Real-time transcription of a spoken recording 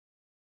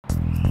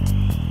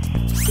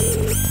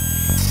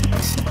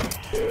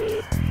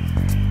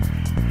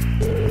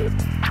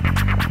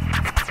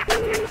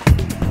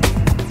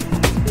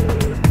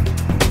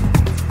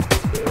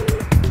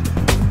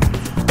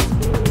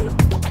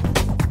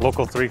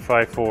Local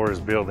 354 is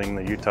building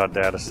the Utah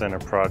Data Center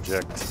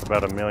project. It's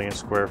about 1 million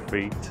square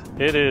feet.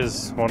 It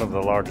is one of the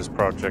largest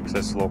projects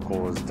this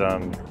local has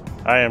done.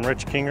 I am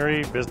Rich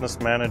Kingery, Business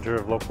Manager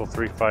of Local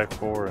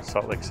 354 in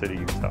Salt Lake City,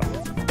 Utah.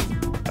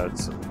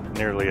 It's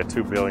nearly a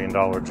 $2 billion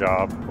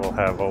job. We'll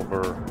have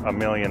over 1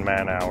 million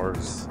man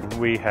hours.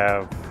 We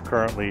have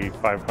currently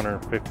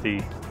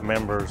 550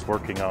 members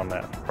working on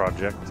that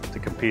project to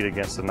compete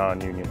against the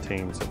non-union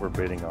teams that were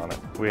bidding on it.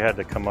 We had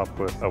to come up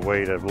with a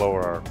way to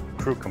lower our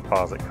crew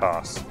composite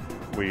costs.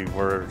 We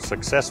were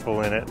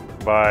successful in it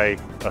by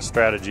a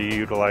strategy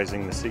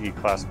utilizing the CE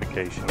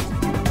classification.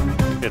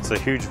 It's a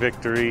huge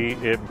victory.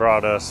 It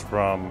brought us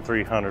from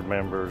 300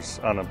 members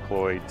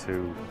unemployed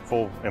to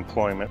full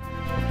employment.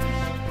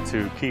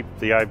 To keep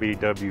the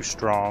IBEW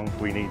strong,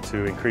 we need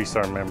to increase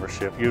our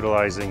membership,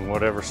 utilizing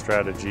whatever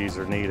strategies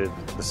are needed.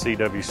 The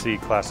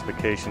CWC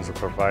classifications have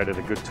provided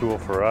a good tool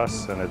for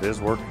us, and it is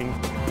working.